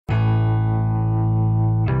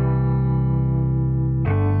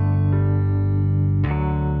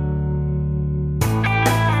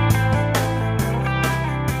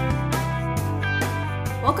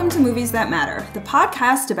Movies That Matter, the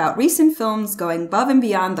podcast about recent films going above and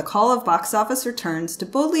beyond the call of box office returns to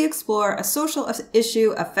boldly explore a social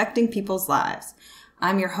issue affecting people's lives.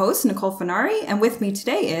 I'm your host, Nicole Finari, and with me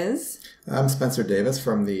today is... I'm Spencer Davis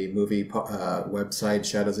from the movie website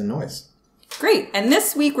Shadows and Noise. Great, and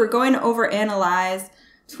this week we're going to overanalyze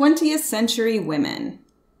 20th Century Women.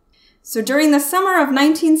 So during the summer of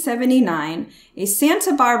 1979, a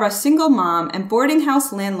Santa Barbara single mom and boarding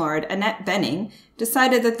house landlord, Annette Benning,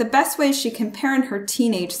 decided that the best way she can parent her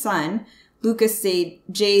teenage son, Lucas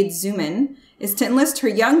Jade Zuman, is to enlist her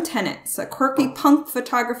young tenants, a quirky punk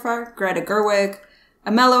photographer, Greta Gerwig,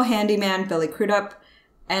 a mellow handyman, Billy Crudup,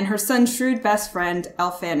 and her son's shrewd best friend,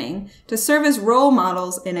 Elle Fanning, to serve as role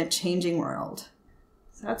models in a changing world.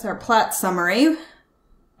 So that's our plot summary.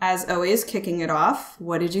 As always, kicking it off,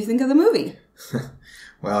 what did you think of the movie?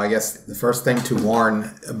 Well, I guess the first thing to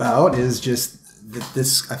warn about is just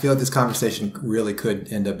that I feel like this conversation really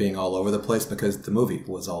could end up being all over the place because the movie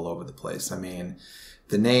was all over the place. I mean,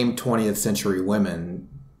 the name 20th Century Women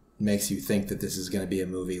makes you think that this is going to be a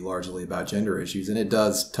movie largely about gender issues, and it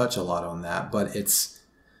does touch a lot on that, but it's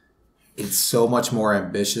so much more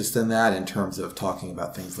ambitious than that in terms of talking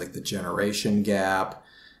about things like the generation gap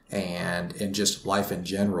and just life in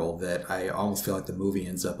general, that I almost feel like the movie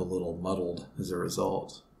ends up a little muddled as a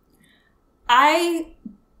result. I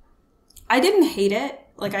didn't hate it.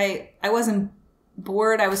 Like, I wasn't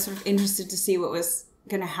bored. I was sort of interested to see what was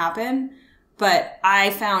going to happen. But I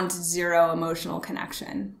found zero emotional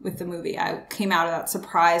connection with the movie. I came out of that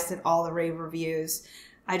surprised at all the rave reviews.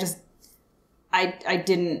 I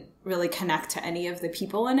didn't really connect to any of the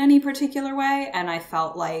people in any particular way. And I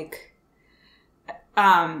felt like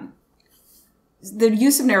the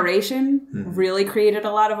use of narration really created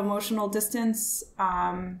a lot of emotional distance.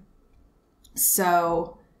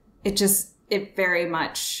 So it very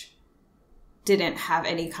much didn't have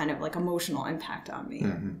any kind of like emotional impact on me.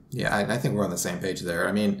 Mm-hmm. Yeah, I think we're on the same page there.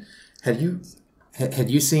 I mean, had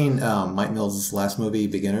you seen Mike Mills' last movie,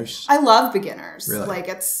 Beginners? I love Beginners. Really? Like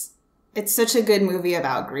it's such a good movie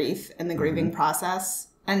about grief and the grieving process.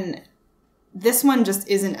 And this one just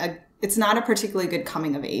it's not a particularly good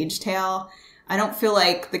coming of age tale. I don't feel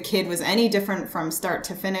like the kid was any different from start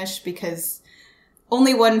to finish because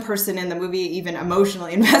only one person in the movie even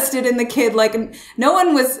emotionally invested in the kid. Like no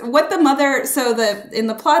one was in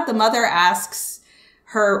the plot, the mother asks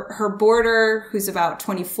her boarder, who's about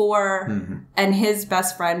 24, and his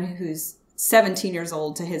best friend, who's 17 years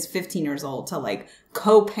old, to his 15 years old, to like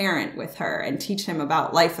co-parent with her and teach him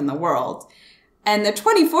about life in the world. And the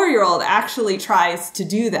 24-year-old actually tries to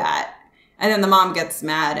do that. And then the mom gets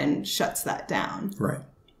mad and shuts that down. Right.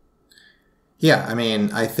 Yeah, I mean,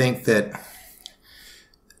 I think that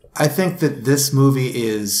this movie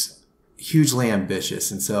is hugely ambitious.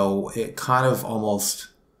 And so it kind of almost,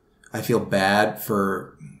 I feel bad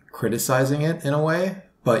for criticizing it in a way.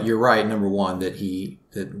 But you're right, number one, that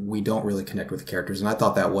we don't really connect with the characters. And I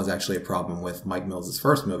thought that was actually a problem with Mike Mills'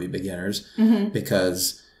 first movie, Beginners,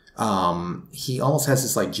 because he almost has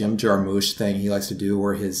this like Jim Jarmusch thing he likes to do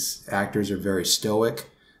where his actors are very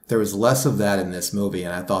stoic. There was less of that in this movie,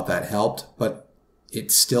 and I thought that helped, but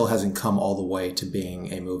it still hasn't come all the way to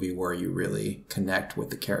being a movie where you really connect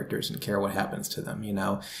with the characters and care what happens to them. You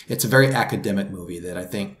know, it's a very academic movie that I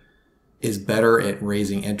think is better at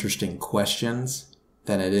raising interesting questions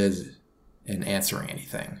than it is in answering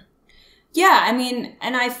anything. Yeah, I mean,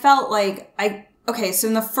 and I felt like so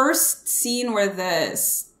in the first scene where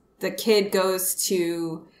the kid goes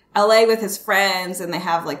to LA with his friends and they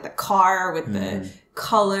have like the car with the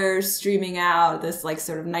colors streaming out, this like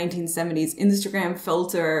sort of 1970s Instagram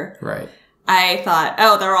filter. Right. I thought,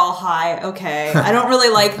 oh, they're all high. Okay. I don't really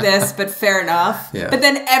like this, but fair enough. Yeah. But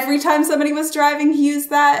then every time somebody was driving, he used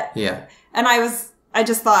that. Yeah. And I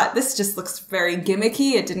just thought, this just looks very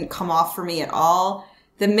gimmicky. It didn't come off for me at all.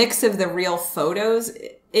 The mix of the real photos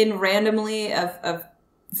in randomly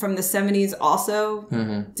from the 70s also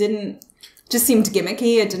just seemed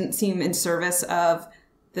gimmicky. It didn't seem in service of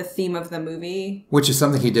the theme of the movie. Which is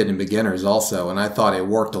something he did in Beginners also. And I thought it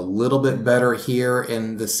worked a little bit better here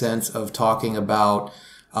in the sense of talking about,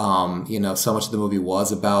 so much of the movie was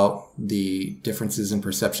about the differences in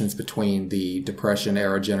perceptions between the Depression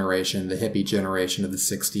era generation, the hippie generation of the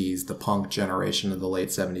 60s, the punk generation of the late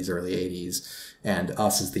 70s, early 80s, and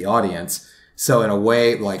us as the audience. So in a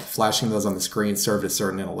way, like flashing those on the screen served a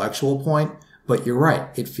certain intellectual point. But you're right,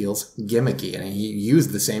 it feels gimmicky. And he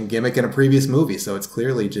used the same gimmick in a previous movie, so it's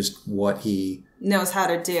clearly just what he knows how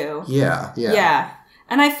to do. Yeah.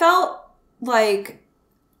 And I felt like,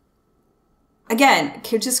 again,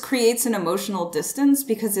 it just creates an emotional distance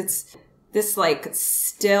because it's this like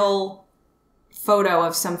still photo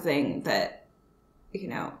of something that, you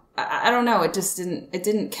know, I don't know. It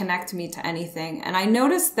didn't connect me to anything. And I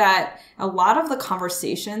noticed that a lot of the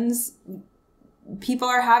conversations people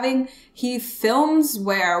are having, he films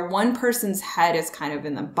where one person's head is kind of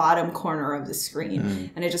in the bottom corner of the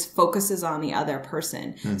screen and it just focuses on the other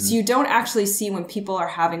person. So you don't actually see, when people are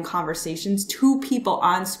having conversations, two people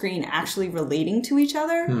on screen actually relating to each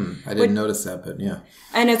other. I didn't notice that, but yeah.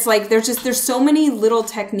 And it's like, there's so many little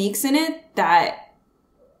techniques in it that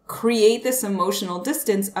create this emotional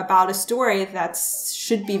distance about a story that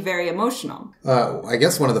should be very emotional. I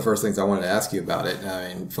guess one of the first things I wanted to ask you about it,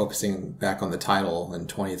 and focusing back on the title and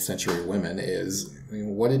 20th century women, is, I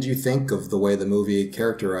mean, what did you think of the way the movie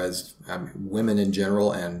characterized women in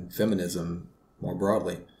general and feminism more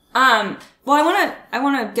broadly? Well, I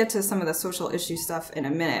want to get to some of the social issue stuff in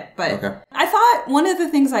a minute, but okay. I thought one of the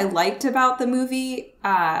things I liked about the movie,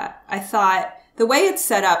 I thought the way it's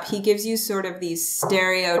set up, he gives you sort of these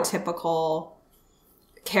stereotypical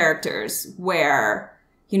characters where,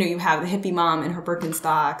 you know, you have the hippie mom in her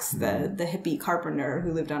Birkenstocks, the hippie carpenter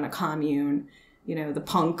who lived on a commune, you know, the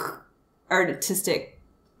punk artistic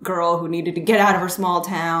girl who needed to get out of her small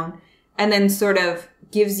town, and then sort of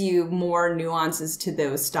gives you more nuances to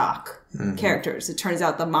those stock characters. It turns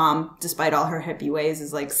out the mom, despite all her hippie ways,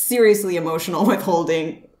 is like seriously emotional,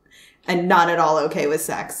 withholding, and not at all okay with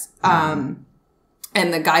sex.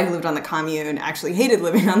 And the guy who lived on the commune actually hated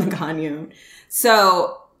living on the commune.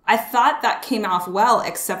 So I thought that came off well,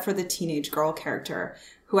 except for the teenage girl character,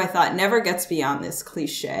 who I thought never gets beyond this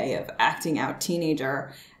cliche of acting out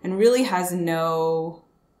teenager and really has no...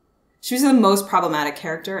 She was the most problematic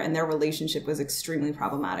character, and their relationship was extremely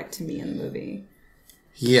problematic to me in the movie.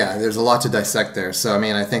 Yeah, there's a lot to dissect there. So, I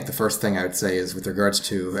mean, I think the first thing I would say is with regards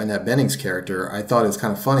to Annette Bening's character, I thought it was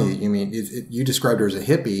kind of funny. You mean, you described her as a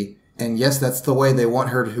hippie, and yes, that's the way they want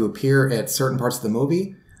her to appear at certain parts of the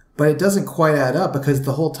movie, but it doesn't quite add up, because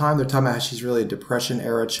the whole time they're talking about how she's really a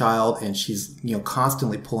Depression-era child, and she's, you know,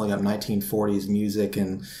 constantly pulling up 1940s music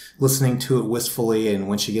and listening to it wistfully, and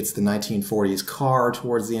when she gets the 1940s car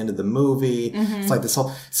towards the end of the movie, it's like this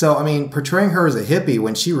whole... So, I mean, portraying her as a hippie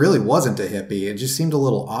when she really wasn't a hippie, it just seemed a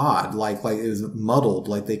little odd, like it was muddled,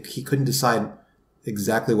 like he couldn't decide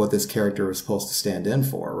exactly what this character was supposed to stand in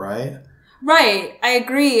for, right? Right, I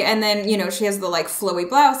agree. And then, you know, she has the, like, flowy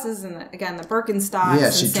blouses and, again, the Birkenstocks. Yeah,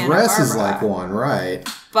 she dresses like one, right.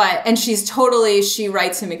 And she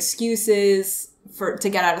writes him excuses to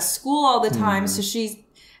get out of school all the time. So she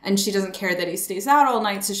doesn't care that he stays out all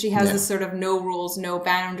night. So she has this sort of no rules, no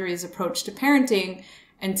boundaries approach to parenting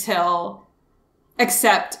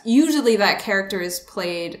except usually that character is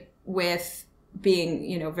played with being,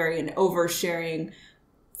 you know, very an oversharing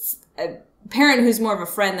parent who's more of a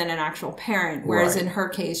friend than an actual parent, whereas in her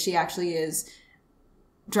case, she actually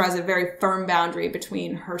draws a very firm boundary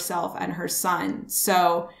between herself and her son.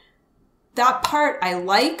 So that part I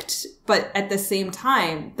liked, but at the same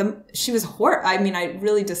time, she was horrible. I mean, I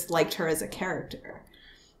really disliked her as a character.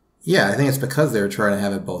 Yeah, I think it's because they were trying to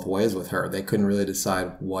have it both ways with her. They couldn't really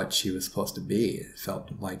decide what she was supposed to be, it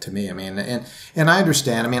felt like to me. I mean, and I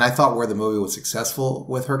understand. I mean, I thought where the movie was successful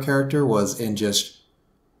with her character was in just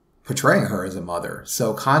portraying her as a mother.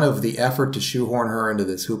 So kind of the effort to shoehorn her into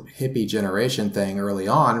this hippie generation thing early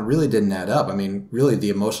on really didn't add up. I mean, really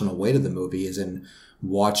the emotional weight of the movie is in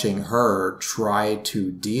watching her try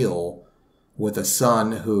to deal with a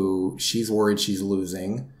son who she's worried she's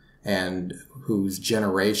losing, and whose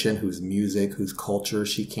generation, whose music, whose culture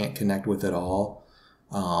she can't connect with at all.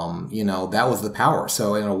 You know, that was the power.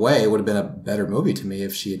 So in a way, it would have been a better movie to me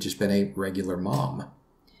if she had just been a regular mom.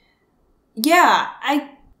 Yeah,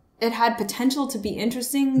 it had potential to be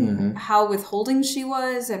interesting how withholding she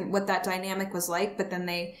was and what that dynamic was like. But then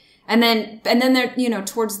they're, you know,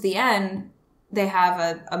 towards the end, they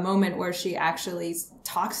have a moment where she actually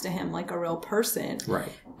talks to him like a real person. Right.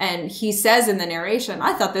 And he says in the narration,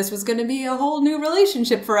 I thought this was going to be a whole new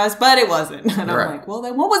relationship for us, but it wasn't. And I'm like, well,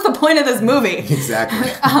 then what was the point of this movie?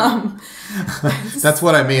 Exactly. That's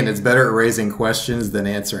what I mean. It's better at raising questions than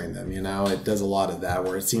answering them. You know, it does a lot of that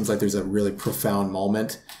where it seems like there's a really profound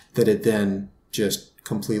moment that it then just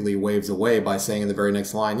completely waves away by saying in the very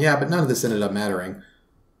next line, yeah, but none of this ended up mattering.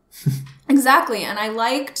 Exactly. And I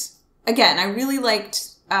really liked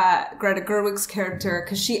Greta Gerwig's character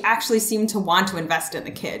because she actually seemed to want to invest in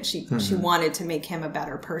the kid. She wanted to make him a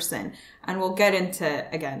better person. And we'll get into,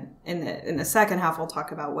 again, in the second half, we'll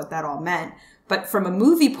talk about what that all meant. But from a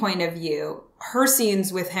movie point of view, her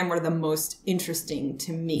scenes with him were the most interesting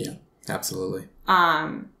to me. Yeah, absolutely.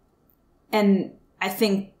 And I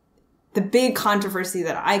think the big controversy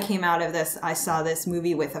that I came out of this, I saw this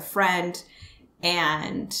movie with a friend,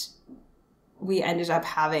 and we ended up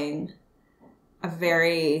having a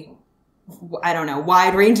very, I don't know,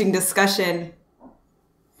 wide-ranging discussion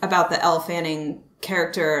about the Elle Fanning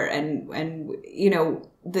character and you know,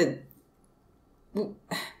 the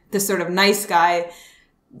sort of nice guy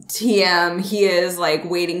TM, he is like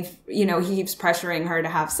waiting, you know, he keeps pressuring her to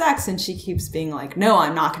have sex and she keeps being like, no,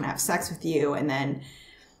 I'm not going to have sex with you. And then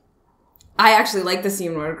I actually like the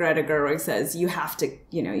scene where Greta Gerwig says, you have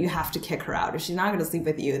to kick her out. If she's not going to sleep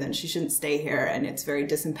with you, then she shouldn't stay here. And it's very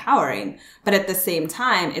disempowering. But at the same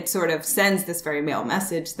time, it sort of sends this very male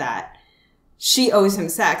message that she owes him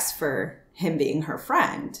sex for him being her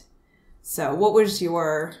friend. So what was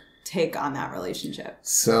your take on that relationship?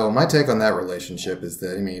 So my take on that relationship is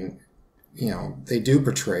that, I mean, you know, they do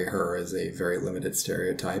portray her as a very limited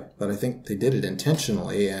stereotype, but I think they did it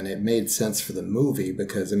intentionally and it made sense for the movie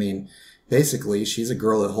because, I mean, basically she's a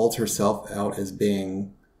girl that holds herself out as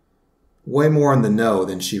being way more in the know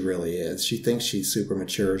than she really is. She thinks she's super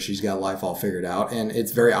mature. She's got life all figured out. And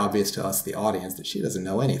it's very obvious to us, the audience, that she doesn't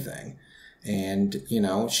know anything. And, you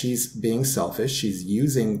know, she's being selfish. She's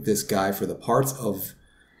using this guy for the parts of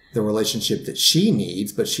the relationship that she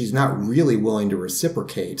needs, but she's not really willing to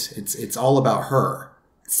reciprocate. It's all about her.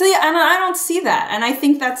 So yeah, and I don't see that. And I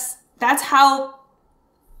think that's how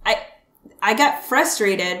I get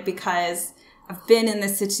frustrated because I've been in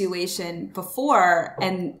this situation before.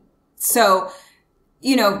 And so,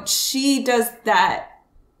 you know, she does that.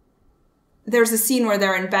 There's a scene where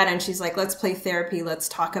they're in bed and she's like, let's play therapy. Let's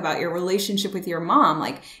talk about your relationship with your mom.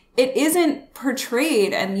 Like, it isn't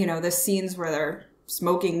portrayed. And, you know, the scenes where they're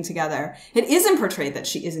smoking together, it isn't portrayed that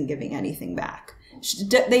she isn't giving anything back.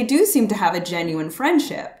 They do seem to have a genuine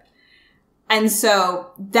friendship. And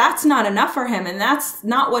so that's not enough for him. And that's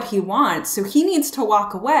not what he wants. So he needs to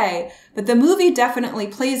walk away. But the movie definitely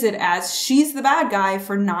plays it as she's the bad guy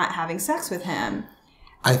for not having sex with him.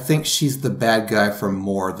 I think she's the bad guy for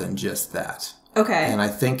more than just that. Okay. And I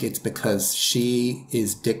think it's because she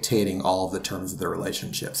is dictating all of the terms of the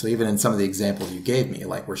relationship. So even in some of the examples you gave me,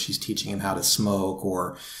 like where she's teaching him how to smoke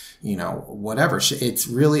or, you know, whatever, it's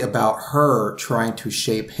really about her trying to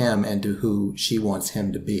shape him into who she wants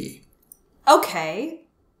him to be. Okay.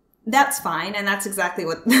 That's fine. And that's exactly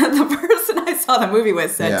what the person I saw the movie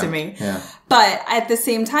with said to me. Yeah. But at the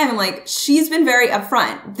same time, I'm like, she's been very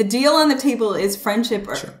upfront. The deal on the table is friendship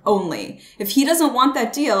only. If he doesn't want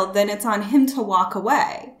that deal, then it's on him to walk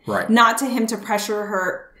away. Right. Not to him to pressure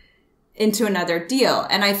her into another deal.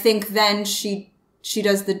 And I think then she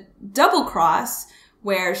does the double cross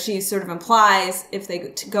where she sort of implies if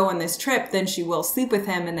they go on this trip, then she will sleep with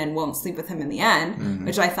him and then won't sleep with him in the end,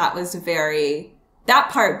 which I thought was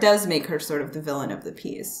that part does make her sort of the villain of the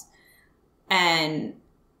piece. And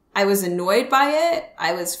I was annoyed by it.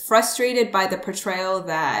 I was frustrated by the portrayal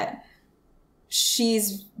that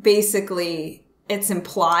she's basically, it's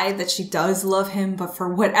implied that she does love him, but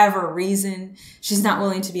for whatever reason, she's not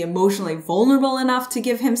willing to be emotionally vulnerable enough to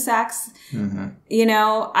give him sex. Mm-hmm. You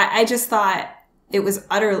know, I just thought it was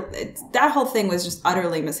that whole thing was just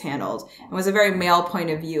utterly mishandled. It was a very male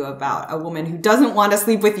point of view about a woman who doesn't want to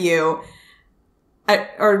sleep with you,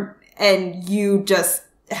 and you just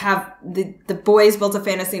have the boy's built a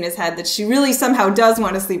fantasy in his head that she really somehow does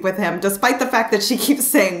want to sleep with him, despite the fact that she keeps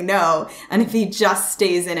saying no. And if he just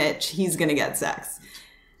stays in it, he's going to get sex.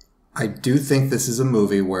 I do think this is a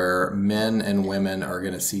movie where men and women are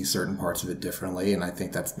going to see certain parts of it differently. And I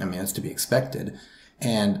think that's to be expected.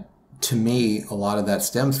 And to me, a lot of that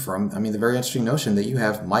stems from, the very interesting notion that you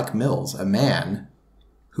have Mike Mills, a man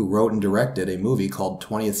who wrote and directed a movie called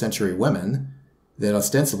 20th Century Women that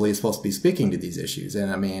ostensibly is supposed to be speaking to these issues.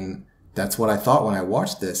 And that's what I thought when I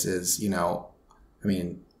watched this is,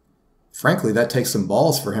 frankly, that takes some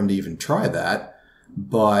balls for him to even try that.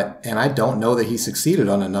 And I don't know that he succeeded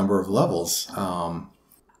on a number of levels. I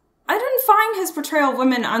didn't find his portrayal of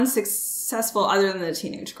women unsuccessful other than the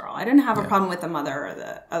teenage girl. I didn't have a problem with the mother or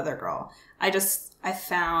the other girl. I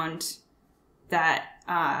found that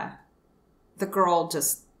the girl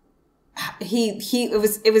just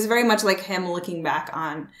it was very much like him looking back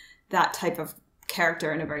on that type of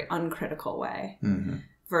character in a very uncritical way. Mm-hmm.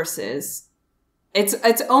 Versus it's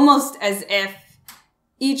almost as if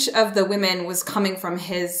each of the women was coming from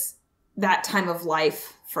that time of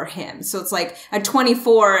life for him. So it's like at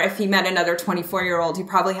 24, if he met another 24-year-old, he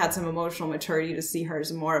probably had some emotional maturity to see her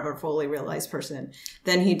as more of a fully realized person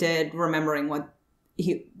than he did remembering what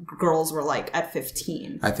girls were like at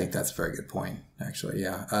 15. I think that's a very good point, actually.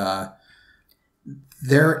 Yeah.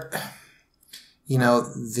 The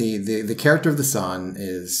character of the son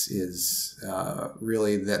is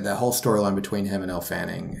really that whole storyline between him and Elle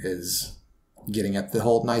Fanning is getting at the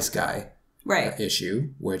whole nice guy right.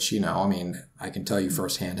 issue, which, I mean, I can tell you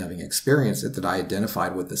firsthand, having experienced it, that I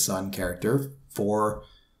identified with the son character for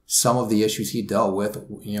some of the issues he dealt with,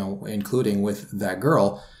 including with that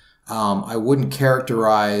girl. I wouldn't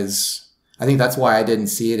characterize, I think that's why I didn't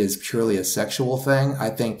see it as purely a sexual thing. I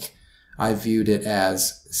think I viewed it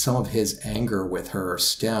as some of his anger with her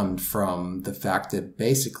stemmed from the fact that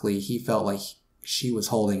basically he felt like she was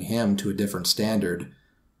holding him to a different standard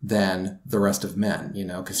than the rest of men,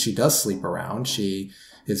 because she does sleep around. She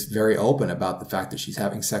is very open about the fact that she's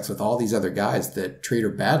having sex with all these other guys that treat her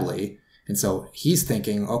badly. And so he's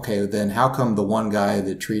thinking, okay, then how come the one guy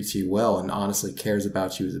that treats you well and honestly cares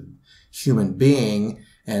about you as a human being,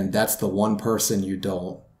 and that's the one person you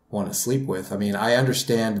don't want to sleep with? I mean, I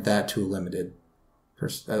understand that to a limited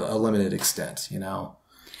extent,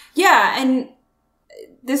 Yeah, and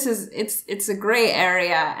it's a gray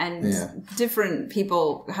area, and different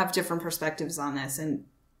people have different perspectives on this, and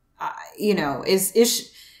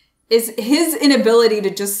is his inability to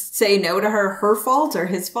just say no to her fault or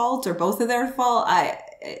his fault or both of their fault? I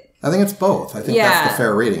think it's both. I think that's the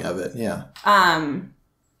fair reading of it. Yeah.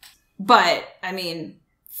 But I mean,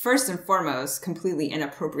 first and foremost, completely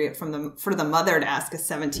inappropriate for the mother to ask a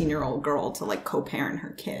 17-year-old girl to like co-parent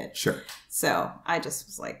her kid. Sure. So I just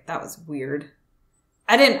was like, that was weird.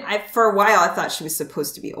 For a while, I thought she was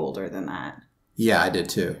supposed to be older than that. Yeah, I did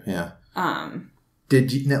too. Yeah.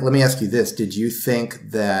 Let me ask you this. Did you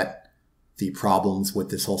think that the problems with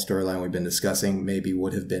this whole storyline we've been discussing maybe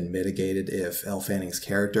would have been mitigated if Elle Fanning's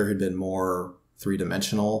character had been more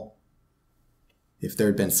three-dimensional? If there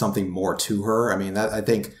had been something more to her? I mean, I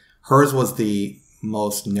think hers was the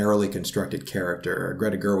most narrowly constructed character.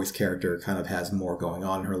 Greta Gerwig's character kind of has more going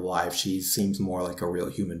on in her life. She seems more like a real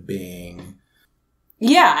human being.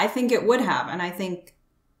 Yeah, I think it would have. And I think,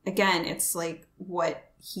 again, it's like what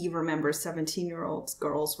he remembers 17-year-old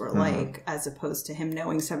girls were like, as opposed to him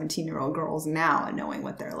knowing 17-year-old girls now and knowing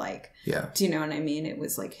what they're like. Yeah. Do you know what I mean? It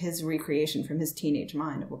was like his recreation from his teenage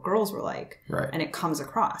mind of what girls were like. Right. And it comes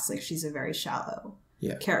across like she's a very shallow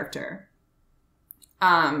character.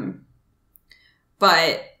 But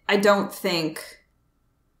I don't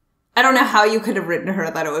know how you could have written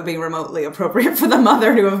her that it would be remotely appropriate for the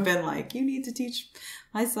mother to have been like, you need to teach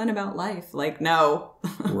my son about life. Like, no.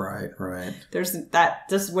 Right. That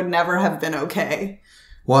just would never have been okay.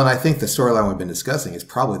 Well, and I think the storyline we've been discussing is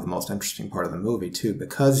probably the most interesting part of the movie, too,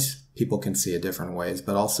 because people can see it different ways.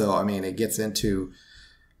 But also, I mean, it gets into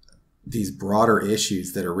these broader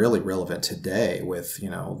issues that are really relevant today with,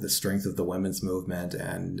 the strength of the women's movement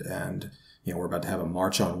and we're about to have a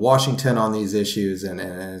march on Washington on these issues, and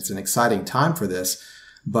it's an exciting time for this.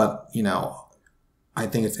 But, I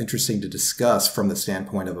think it's interesting to discuss from the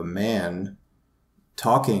standpoint of a man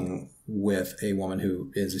talking with a woman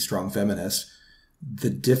who is a strong feminist, the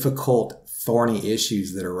difficult, thorny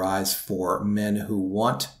issues that arise for men who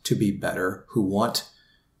want to be better, who want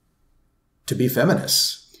to be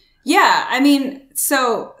feminists. Yeah, I mean,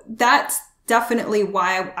 so that's definitely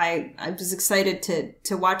why I was excited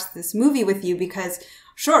to watch this movie with you, because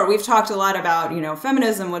sure, we've talked a lot about,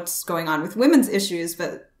 feminism, what's going on with women's issues,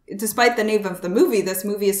 but despite the name of the movie, this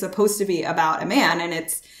movie is supposed to be about a man, and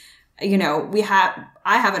it's,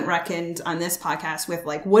 I haven't reckoned on this podcast with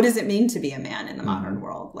like, what does it mean to be a man in the modern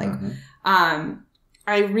world? Like,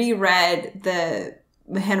 I reread the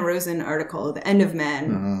Hanna Rosin article, The End of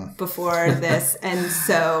Men, before this, and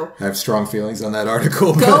so I have strong feelings on that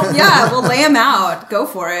article. We'll lay them out. Go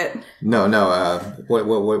for it. No. What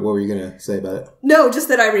were you gonna say about it? No, just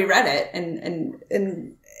that I reread it,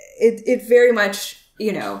 and it very much,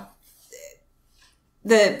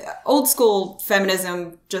 the old school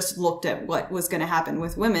feminism just looked at what was going to happen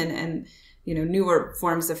with women, and newer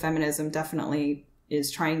forms of feminism definitely is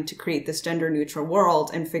trying to create this gender neutral world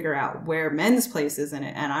and figure out where men's place is in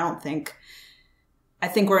it. And I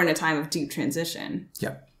think we're in a time of deep transition.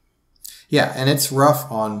 Yeah. And it's rough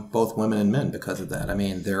on both women and men because of that. I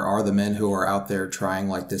mean, there are the men who are out there trying,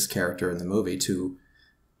 like this character in the movie, to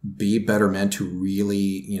be better men, to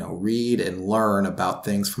really, read and learn about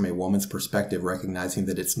things from a woman's perspective, recognizing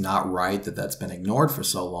that it's not right, that that's been ignored for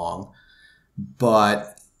so long.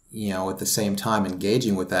 But at the same time,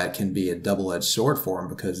 engaging with that can be a double-edged sword for him,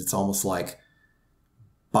 because it's almost like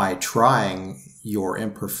by trying, your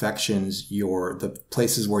imperfections, the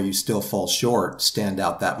places where you still fall short stand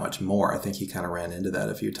out that much more. I think he kind of ran into that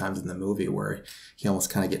a few times in the movie, where he almost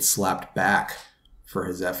kind of gets slapped back for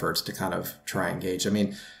his efforts to kind of try and engage. I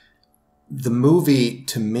mean, the movie,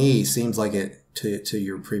 to me, seems like it, to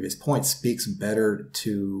your previous point, speaks better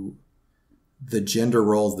to the gender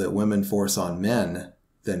roles that women force on men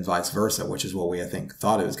than vice versa, which is what we, I think,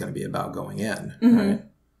 thought it was going to be about going in, right?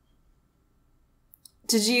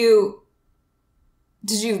 Did you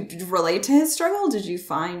relate to his struggle? Did you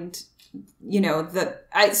find,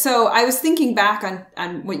 so I was thinking back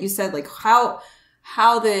on what you said, like how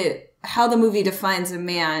the movie defines a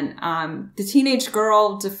man. The teenage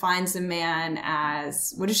girl defines a man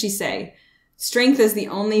as, what does she say? Strength is the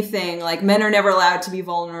only thing, like men are never allowed to be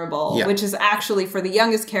vulnerable, which is actually for the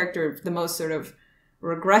youngest character, the most sort of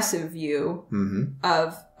regressive view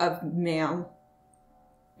of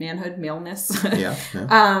manhood, maleness.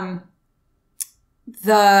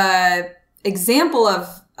 The example of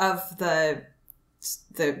the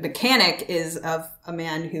mechanic is of a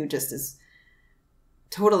man who just is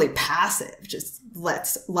totally passive, just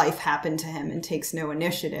lets life happen to him and takes no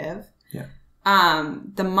initiative. Yeah.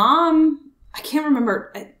 The mom, I can't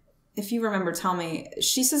remember. If you remember, tell me.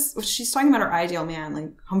 She says she's talking about her ideal man, like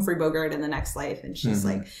Humphrey Bogart in The Next Life, and she's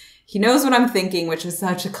like, he knows what I'm thinking, which is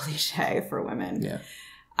such a cliche for women. Yeah.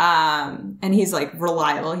 And he's like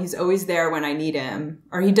reliable. He's always there when I need him,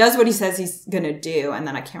 or he does what he says he's gonna do. And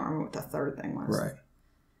then I can't remember what the third thing was. Right.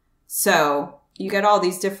 So you get all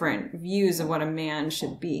these different views of what a man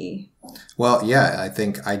should be. Well, yeah, I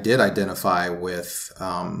think I did identify with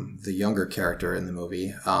the younger character in the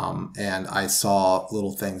movie. And I saw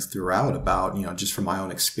little things throughout about, just from my own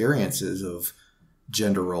experiences of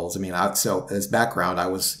gender roles. I mean, so as background, I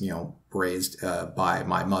was, raised by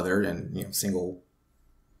my mother and, single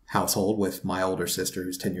household with my older sister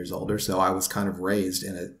who's 10 years older. So I was kind of raised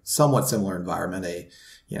in a somewhat similar environment.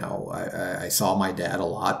 I saw my dad a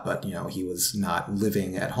lot, but, he was not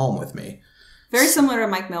living at home with me. Very similar to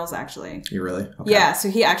Mike Mills, actually. You really? Okay. Yeah, so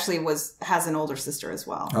he actually has an older sister as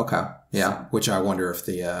well. Okay. Yeah, so. Which I wonder if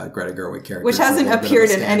the Greta Gerwig character... Which hasn't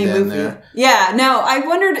appeared in any movie. There. Yeah, no, I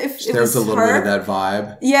wondered if it There's was a little bit of that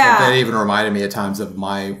vibe. Yeah. That even reminded me at times of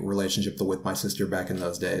my relationship with my sister back in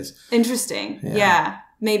those days. Interesting. Yeah,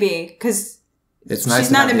 maybe, because... It's nice.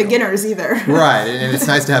 She's not in beginners either. Right. And it's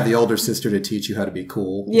nice to have the older sister to teach you how to be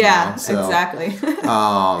cool. Yeah, exactly.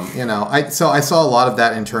 I saw a lot of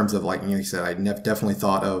that in terms of, like you said, I definitely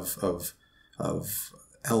thought of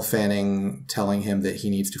Elle Fanning telling him that he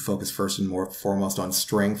needs to focus first and foremost on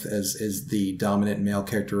strength as the dominant male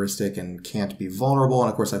characteristic and can't be vulnerable. And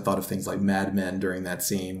of course, I thought of things like Mad Men during that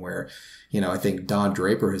scene where, I think Don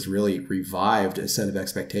Draper has really revived a set of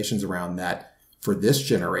expectations around that for this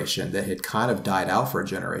generation that had kind of died out for a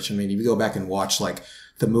generation. I mean, if you go back and watch like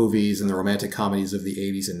the movies and the romantic comedies of the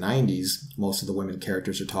 80s and 90s, most of the women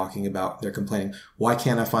characters are talking about, they're complaining, why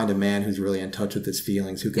can't I find a man who's really in touch with his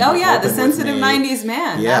feelings, who can be open the sensitive with me? 90s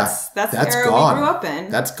man. Yeah, that's the era gone. We grew up in.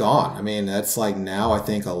 That's gone. I mean, that's like now I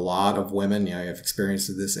think a lot of women, I've experienced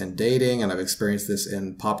this in dating and I've experienced this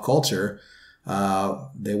in pop culture.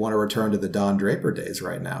 They want to return to the Don Draper days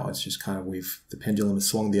right now. It's just kind of the pendulum has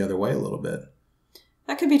swung the other way a little bit.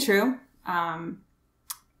 That could be true. I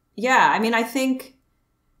mean, I think,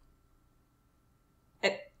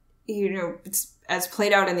 it's as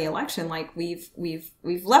played out in the election, like we've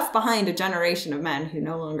left behind a generation of men who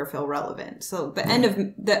no longer feel relevant. So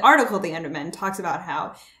the article at the end of Men talks about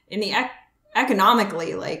how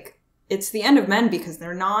economically, like it's the end of men because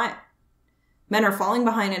men are falling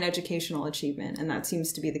behind in educational achievement. And that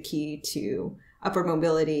seems to be the key to upward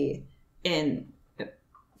mobility in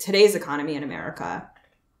today's economy in America.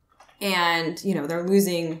 And, they're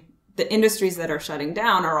losing, the industries that are shutting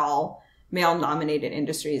down are all male-dominated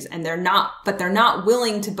industries. And they're not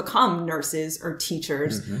willing to become nurses or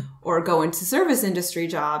teachers or go into service industry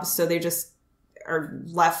jobs. So they just are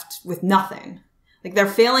left with nothing. Like they're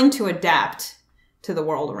failing to adapt to the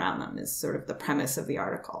world around them is sort of the premise of the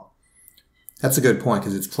article. That's a good point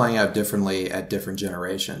because it's playing out differently at different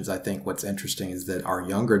generations. I think what's interesting is that our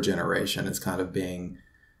younger generation is kind of being...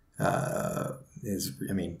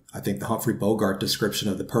 I think the Humphrey Bogart description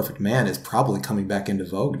of the perfect man is probably coming back into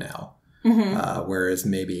vogue now. Whereas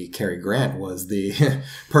maybe Cary Grant was the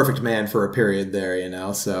perfect man for a period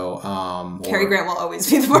there, So, Cary Grant will always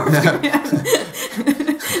be the perfect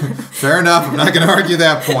man. Fair enough. I'm not going to argue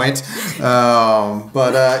that point.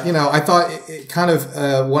 I thought it kind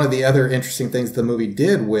of one of the other interesting things the movie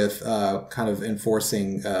did with kind of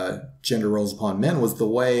enforcing gender roles upon men was the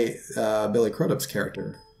way Billy Crudup's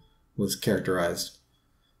character was characterized.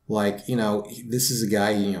 Like, this is a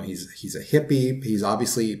guy, he's a hippie. He's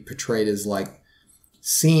obviously portrayed as like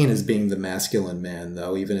seen as being the masculine man,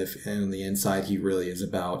 though, even if on the inside he really is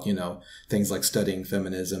about, things like studying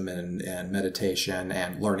feminism and meditation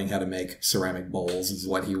and learning how to make ceramic bowls is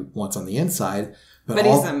what he wants on the inside. But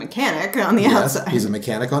he's a mechanic on the outside. He's a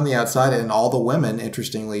mechanic on the outside, and all the women,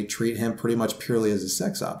 interestingly, treat him pretty much purely as a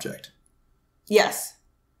sex object. Yes.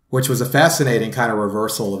 which was a fascinating kind of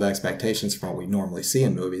reversal of expectations from what we normally see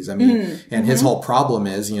in movies. I mean, and his whole problem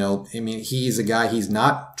is, he's a guy, he's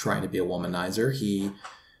not trying to be a womanizer. He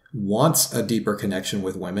wants a deeper connection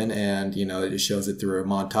with women, and, it shows it through a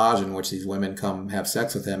montage in which these women come have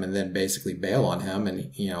sex with him and then basically bail on him.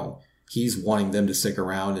 And, he's wanting them to stick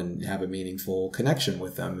around and have a meaningful connection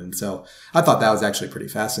with them. And so I thought that was actually pretty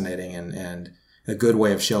fascinating and a good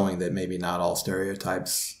way of showing that maybe not all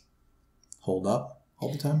stereotypes hold up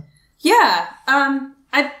all the time. Yeah.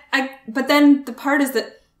 But then the part is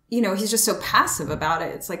that, he's just so passive about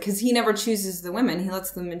it. It's like, cause he never chooses the women. He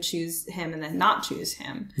lets them choose him and then not choose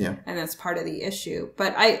him. Yeah. And that's part of the issue.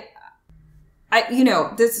 But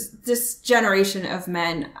this generation of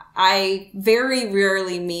men, I very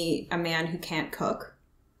rarely meet a man who can't cook.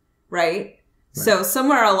 Right? So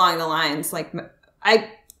somewhere along the lines, like I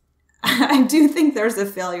do think there's a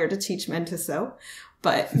failure to teach men to sew.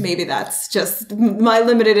 But maybe that's just my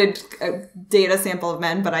limited data sample of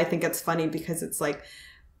men. But I think it's funny because it's like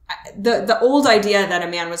the old idea that a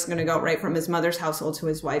man was going to go right from his mother's household to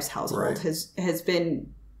his wife's household has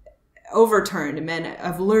been overturned. Men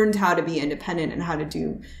have learned how to be independent and how to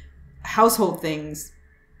do household things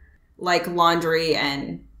like laundry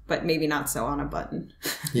but maybe not sew on a button.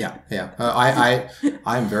 Yeah.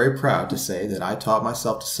 I'm very proud to say that I taught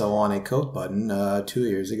myself to sew on a coat button 2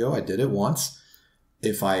 years ago. I did it once.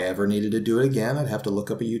 If I ever needed to do it again, I'd have to look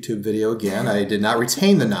up a YouTube video again. I did not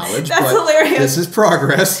retain the knowledge. That's but hilarious. This is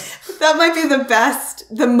progress. That might be the best,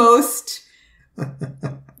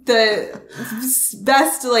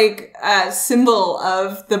 symbol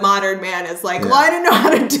of the modern man is like, well, I didn't know how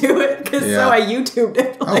to do it because so I YouTubed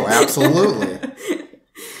it. Oh, absolutely.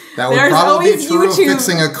 That would probably be true of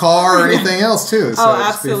fixing a car or anything else too. So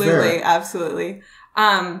absolutely.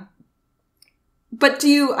 But do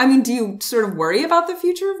you sort of worry about the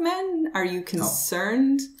future of men? Are you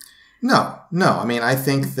concerned? No. I mean, I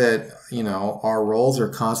think that, our roles are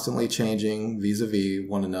constantly changing vis-a-vis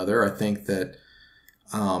one another. I think that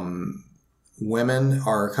women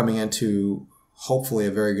are coming into hopefully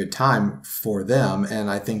a very good time for them. And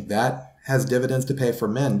I think that has dividends to pay for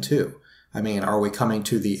men too. I mean, are we coming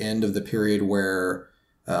to the end of the period where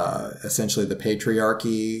essentially the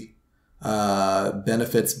patriarchy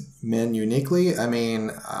benefits men uniquely? I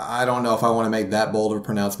mean, I don't know if I want to make that bold of a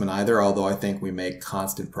pronouncement either, although I think we make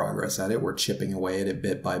constant progress at it. We're chipping away at it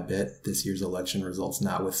bit by bit, this year's election results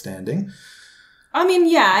notwithstanding. I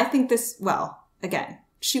mean, I think again,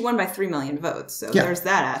 she won by 3 million votes, so there's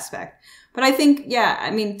that aspect. But I think,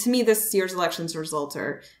 to me, this year's elections results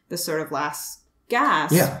are the sort of last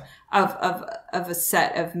gasp of a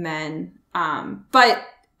set of men. But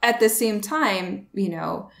at the same time,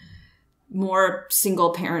 more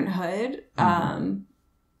single parenthood. And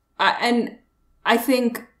I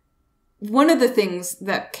think one of the things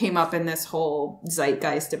that came up in this whole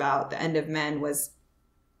zeitgeist about the end of men was,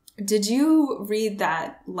 did you read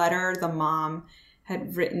that letter the mom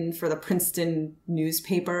had written for the Princeton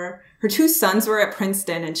newspaper? Her 2 sons were at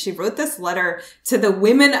Princeton, and she wrote this letter to the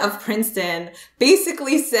women of Princeton,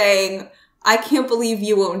 basically saying, I can't believe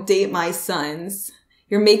you won't date my sons.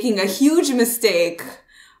 You're making a huge mistake.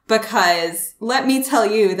 Because let me tell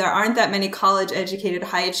you, there aren't that many college-educated,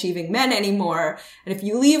 high-achieving men anymore. And if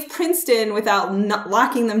you leave Princeton without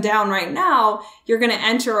locking them down right now, you're going to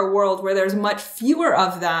enter a world where there's much fewer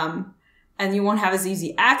of them and you won't have as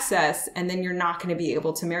easy access. And then you're not going to be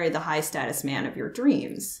able to marry the high-status man of your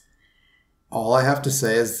dreams. All I have to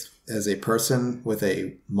say is, as a person with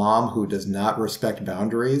a mom who does not respect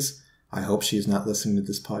boundaries, I hope she's not listening to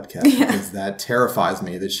this podcast because that terrifies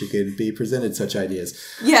me that she could be presented such ideas.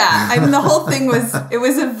 Yeah. I mean, the whole thing was, it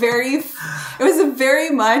was a very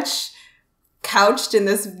much couched in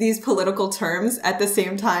these political terms. At the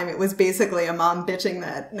same time, it was basically a mom bitching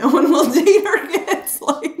that no one will date her kids.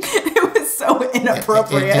 Like, it was so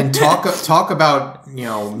inappropriate. And talk about,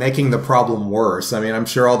 making the problem worse. I mean, I'm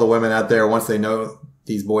sure all the women out there, once they know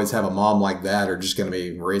these boys have a mom like that, are just going to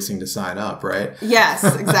be racing to sign up, right? Yes,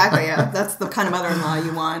 exactly. Yeah, that's the kind of mother-in-law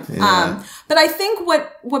you want. Yeah. But I think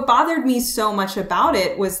what bothered me so much about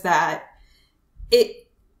it was that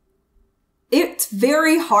it's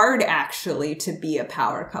very hard actually to be a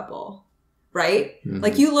power couple, right? Mm-hmm.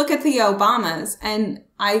 Like you look at the Obamas, and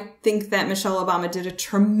I think that Michelle Obama did a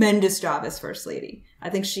tremendous job as first lady. I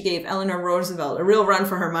think she gave Eleanor Roosevelt a real run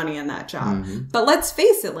for her money in that job. Mm-hmm. But let's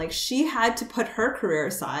face it, like she had to put her career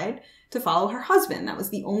aside to follow her husband. That was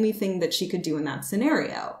the only thing that she could do in that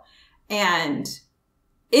scenario. And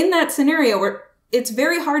in that scenario where it's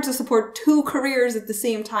very hard to support 2 careers at the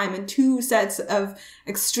same time and 2 sets of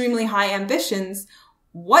extremely high ambitions,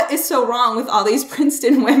 what is so wrong with all these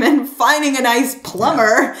Princeton women finding a nice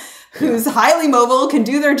plumber who's highly mobile, can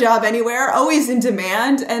do their job anywhere, always in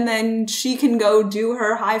demand, and then she can go do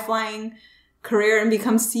her high-flying career and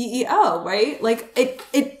become CEO, right? Like,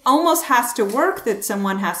 it almost has to work that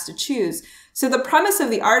someone has to choose. So the premise of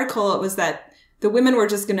the article was that the women were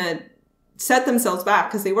just going to set themselves back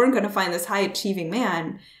because they weren't going to find this high-achieving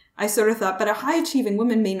man. I sort of thought, but a high-achieving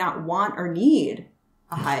woman may not want or need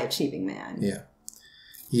a high-achieving man. Yeah.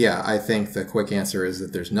 Yeah, I think the quick answer is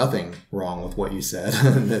that there's nothing wrong with what you said.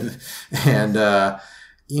 And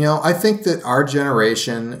I think that our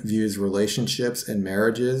generation views relationships and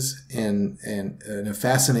marriages in a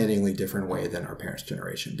fascinatingly different way than our parents'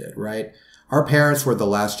 generation did, right? Our parents were the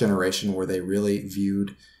last generation where they really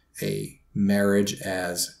viewed a marriage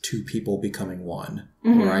as two people becoming one,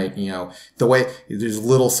 right? The way, there's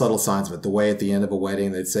little subtle signs of it. The way at the end of a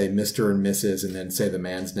wedding, they'd say Mr. and Mrs. and then say the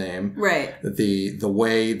man's name. Right. The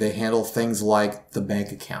way they handle things like the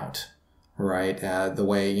bank account, right? The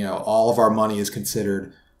way, all of our money is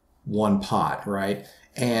considered one pot, right?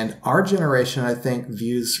 And our generation, I think,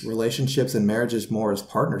 views relationships and marriages more as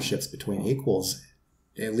partnerships between equals.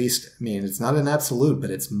 At least, it's not an absolute,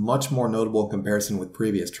 but it's much more notable in comparison with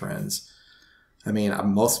previous trends.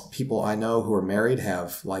 Most people I know who are married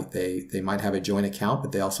have, they might have a joint account,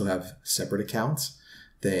 but they also have separate accounts.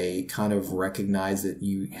 They kind of recognize that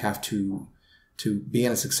you have to be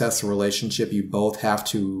in a successful relationship, you both have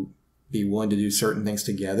to be willing to do certain things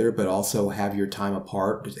together, but also have your time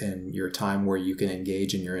apart and your time where you can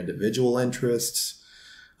engage in your individual interests.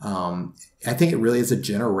 I think it really is a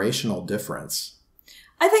generational difference.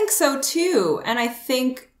 I think so too. And I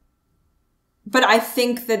think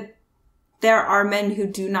that there are men who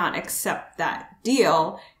do not accept that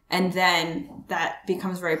deal, and then that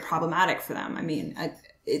becomes very problematic for them.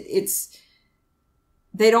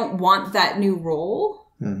 They don't want that new role,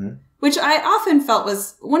 which I often felt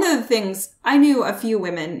was one of the things. I knew a few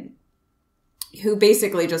women who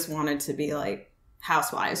basically just wanted to be like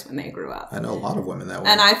housewives when they grew up. I know a lot of women that way.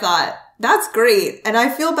 And I thought, that's great. And I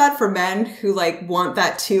feel bad for men who want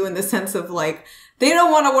that too, in the sense of they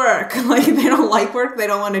don't want to work. They don't like work. They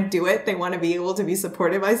don't want to do it. They want to be able to be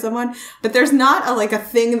supported by someone. But there's not a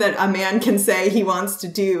thing that a man can say he wants to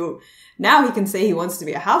do. Now he can say he wants to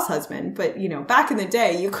be a house husband. But, back in the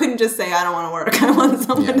day, you couldn't just say, I don't want to work. I want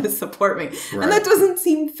someone to support me. Right. And that doesn't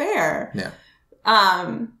seem fair. Yeah.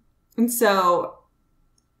 And so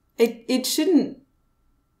it shouldn't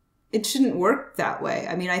work that way.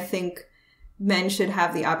 I think men should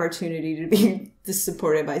have the opportunity to be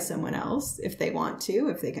supported by someone else if they want to,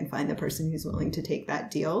 if they can find the person who's willing to take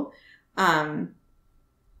that deal. But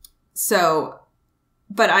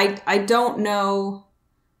I don't know.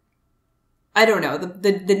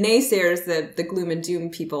 The naysayers, the gloom and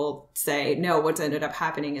doom people say, no, what's ended up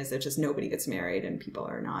happening is that just nobody gets married and people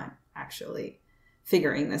are not actually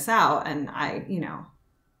figuring this out. And I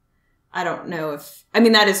don't know if,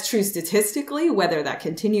 that is true statistically, whether that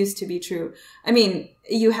continues to be true.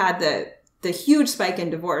 You had the huge spike in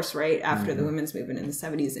divorce, right, after the women's movement in the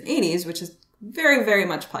 70s and 80s, which is very, very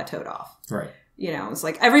much plateaued off. Right. It's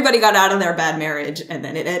everybody got out of their bad marriage and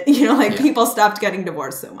then people stopped getting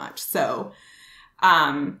divorced so much. So,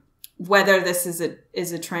 whether this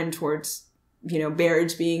is a trend towards,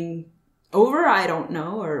 marriage being over, I don't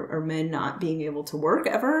know, or men not being able to work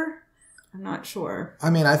ever. I'm not sure.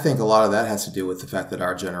 I think a lot of that has to do with the fact that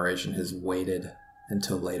our generation has waited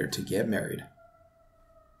until later to get married.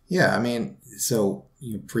 Yeah, so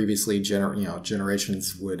previously,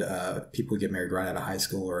 generations would people get married right out of high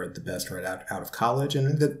school or at the best right out of college,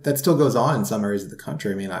 and that still goes on in some areas of the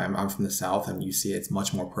country. I'm from the South, and you see it's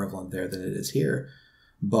much more prevalent there than it is here.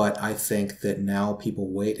 But I think that now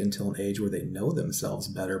people wait until an age where they know themselves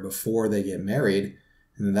better before they get married.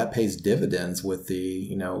 And then that pays dividends with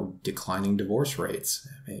the, declining divorce rates.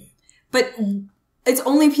 But it's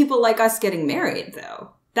only people like us getting married,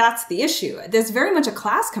 though. That's the issue. There's very much a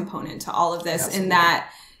class component to all of this. Absolutely. In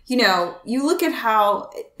that, you look at how,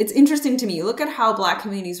 it's interesting to me, you look at how Black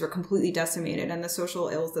communities were completely decimated and the social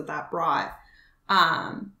ills that brought.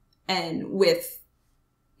 And with,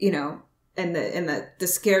 and the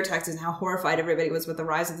scare tactics and how horrified everybody was with the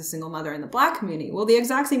rise of the single mother in the Black community. Well, the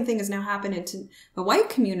exact same thing has now happened to the white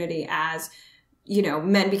community as,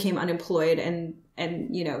 men became unemployed and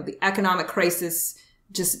the economic crisis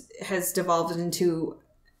just has devolved into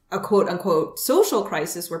a quote unquote social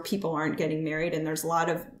crisis where people aren't getting married and there's a lot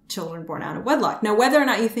of children born out of wedlock. Now, whether or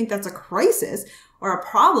not you think that's a crisis or a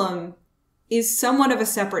problem is somewhat of a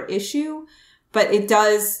separate issue, but it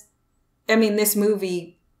does, this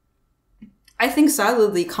movie, I think,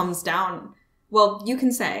 solidly comes down Well, you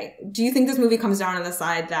can say, do you think this movie comes down on the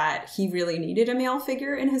side that he really needed a male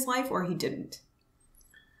figure in his life or he didn't?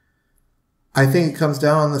 I think it comes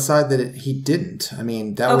down on the side that he didn't. I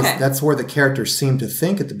mean, that's where the characters seem to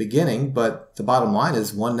think at the beginning, but the bottom line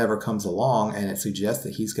is one never comes along and it suggests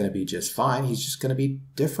that he's going to be just fine. He's just going to be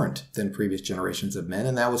different than previous generations of men,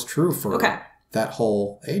 and that was true for that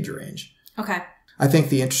whole age range. Okay. I think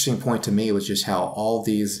the interesting point to me was just how all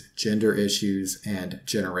these gender issues and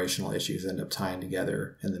generational issues end up tying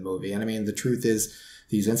together in the movie. And I mean, the truth is,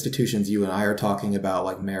 these institutions you and I are talking about,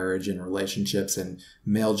 like marriage and relationships and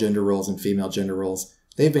male gender roles and female gender roles,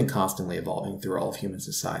 they've been constantly evolving through all of human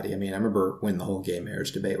society. I mean, I remember when the whole gay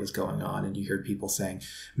marriage debate was going on and you heard people saying,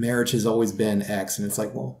 marriage has always been X. And it's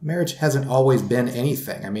like, well, marriage hasn't always been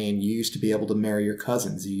anything. I mean, you used to be able to marry your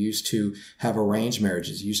cousins. You used to have arranged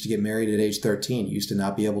marriages. You used to get married at age 13. You used to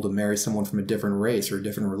not be able to marry someone from a different race or a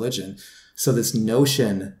different religion. So this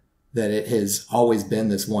notion that it has always been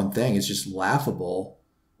this one thing is just laughable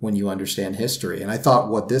when you understand history. And I thought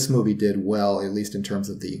what this movie did well, at least in terms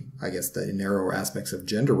of the narrower aspects of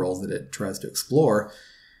gender roles that it tries to explore,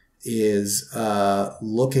 is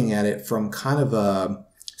looking at it from kind of a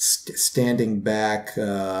standing back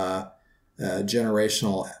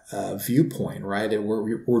generational viewpoint, right?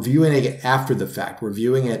 We're viewing it after the fact. We're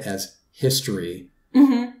viewing it as history.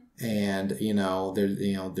 Mm-hmm. And,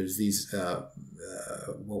 there's these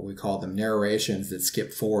what we call them narrations that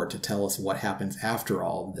skip forward to tell us what happens after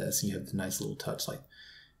all of this. And you have the nice little touch like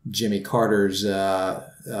Jimmy Carter's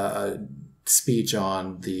speech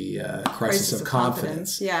on the crisis of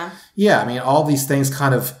confidence. Yeah. Yeah. I mean, all these things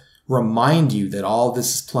kind of remind you that all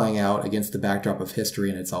this is playing out against the backdrop of history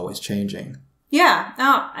and it's always changing. Yeah.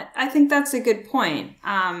 No, I think that's a good point.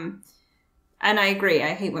 And I agree.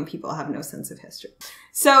 I hate when people have no sense of history.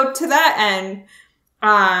 So to that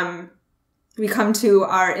end, we come to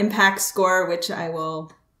our impact score, which I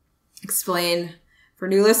will explain for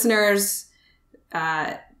new listeners.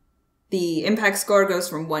 The impact score goes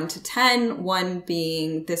from 1 to 10, 1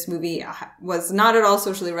 being this movie was not at all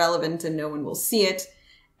socially relevant and no one will see it,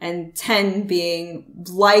 and 10 being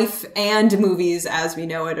life and movies as we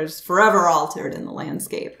know it is forever altered in the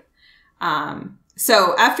landscape.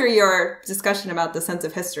 So after your discussion about the sense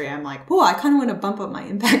of history, I'm like, oh, I kind of want to bump up my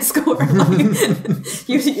impact score. Like,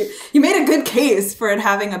 you made a good case for it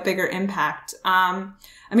having a bigger impact. I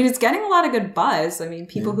mean, it's getting a lot of good buzz. I mean,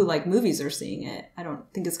 people who like movies are seeing it. I don't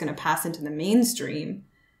think it's going to pass into the mainstream.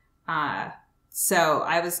 So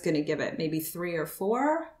I was going to give it maybe 3 or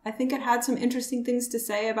 4. I think it had some interesting things to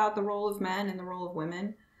say about the role of men and the role of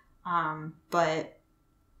women. But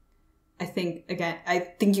I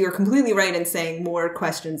think you're completely right in saying more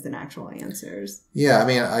questions than actual answers. Yeah, I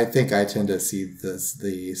mean, I think I tend to see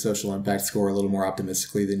the social impact score a little more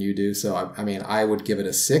optimistically than you do. So, I mean, I would give it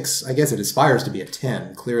a 6. I guess it aspires to be a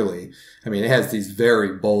 10, clearly. I mean, it has these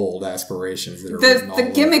very bold aspirations that are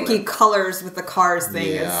the gimmicky colors with the cars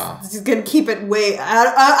thing is going to keep it way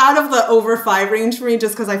out of the over 5 range for me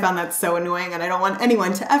just because I found that so annoying and I don't want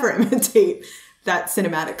anyone to ever imitate that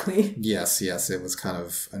cinematically. Yes, it was kind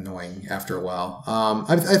of annoying after a while.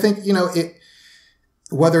 I think,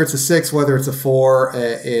 whether it's a 6, whether it's a 4,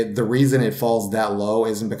 the reason it falls that low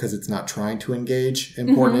isn't because it's not trying to engage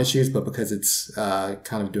important issues, but because it's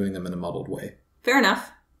kind of doing them in a muddled way. Fair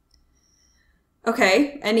enough.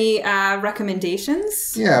 Okay, any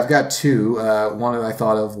recommendations? Yeah, I've got 2. One that I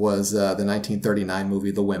thought of was the 1939 movie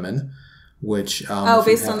The Women, which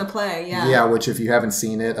based on the play, yeah, which if you haven't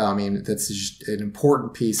seen it, I mean, that's just an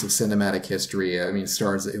important piece of cinematic history. I mean,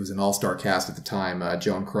 it was an all-star cast at the time: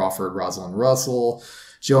 Joan Crawford, Rosalind Russell,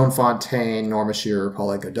 Joan Fontaine, Norma Shearer,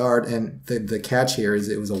 Paulette Goddard. And the catch here is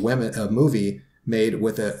it was a movie made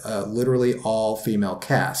with a literally all-female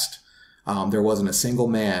cast. There wasn't a single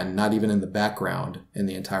man, not even in the background, in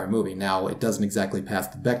the entire movie. Now, it doesn't exactly pass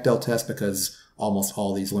the Bechdel test because almost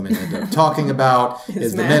all these women end up talking about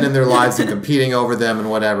is the men in their lives and competing over them and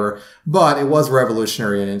whatever. But it was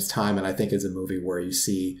revolutionary in its time, and I think it's a movie where you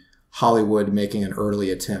see Hollywood making an early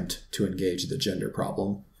attempt to engage the gender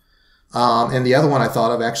problem. And the other one I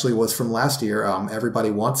thought of actually was from last year, Everybody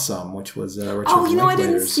Wants Some, which was Richard I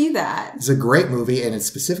didn't see that. It's a great movie, and it's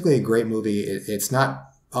specifically a great movie. It's not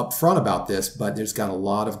upfront about this, but there's got a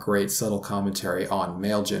lot of great subtle commentary on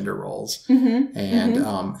male gender roles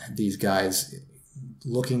and these guys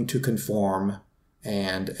looking to conform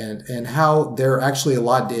and how they're actually a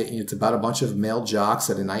lot. It's about a bunch of male jocks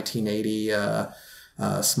at a 1980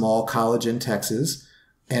 small college in Texas,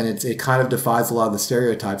 and it kind of defies a lot of the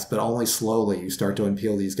stereotypes, but only slowly you start to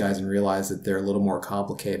unpeel these guys and realize that they're a little more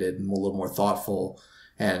complicated and a little more thoughtful.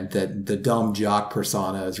 And that the dumb jock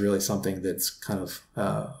persona is really something that's kind of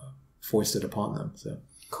foisted upon them. So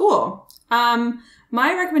cool. My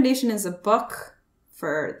recommendation is a book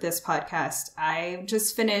for this podcast. I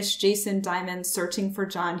just finished Jason Diamond's Searching for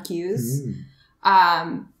John Hughes.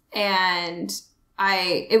 And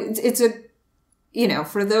it's a, you know,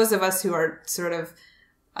 for those of us who are sort of,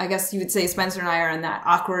 I guess you would say Spencer and I are in that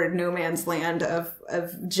awkward no man's land of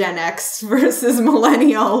Gen X versus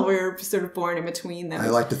millennial. We're sort of born in between those. I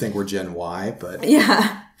like to think we're Gen Y, but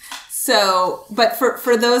yeah. So, but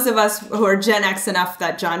for those of us who are Gen X enough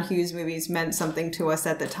that John Hughes movies meant something to us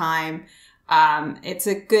at the time, it's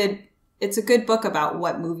a good book about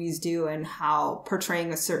what movies do and how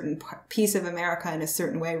portraying a certain piece of America in a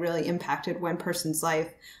certain way really impacted one person's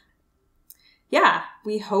life. Yeah,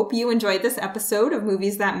 we hope you enjoyed this episode of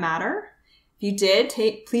Movies That Matter. If you did,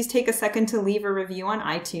 please take a second to leave a review on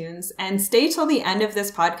iTunes and stay till the end of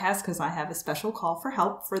this podcast because I have a special call for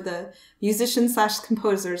help for the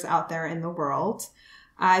musicians/composers out there in the world.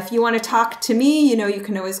 If you want to talk to me, you know, you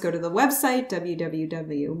can always go to the website,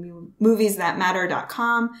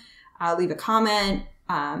 www.moviesthatmatter.com. Leave a comment.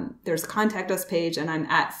 There's a contact us page, and I'm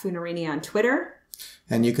at Funarini on Twitter.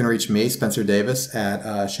 And you can reach me, Spencer Davis,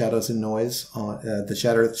 at Shadows and Noise on the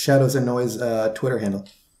Shadows and Noise Twitter handle.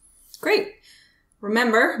 Great.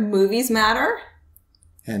 Remember, movies matter.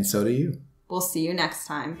 And so do you. We'll see you next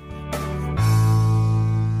time.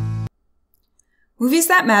 Movies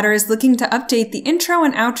That Matter is looking to update the intro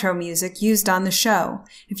and outro music used on the show.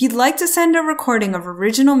 If you'd like to send a recording of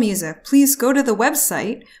original music, please go to the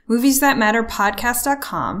website,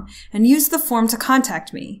 moviesthatmatterpodcast.com, and use the form to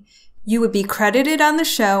contact me. You would be credited on the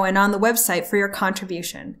show and on the website for your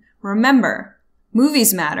contribution. Remember,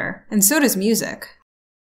 movies matter, and so does music.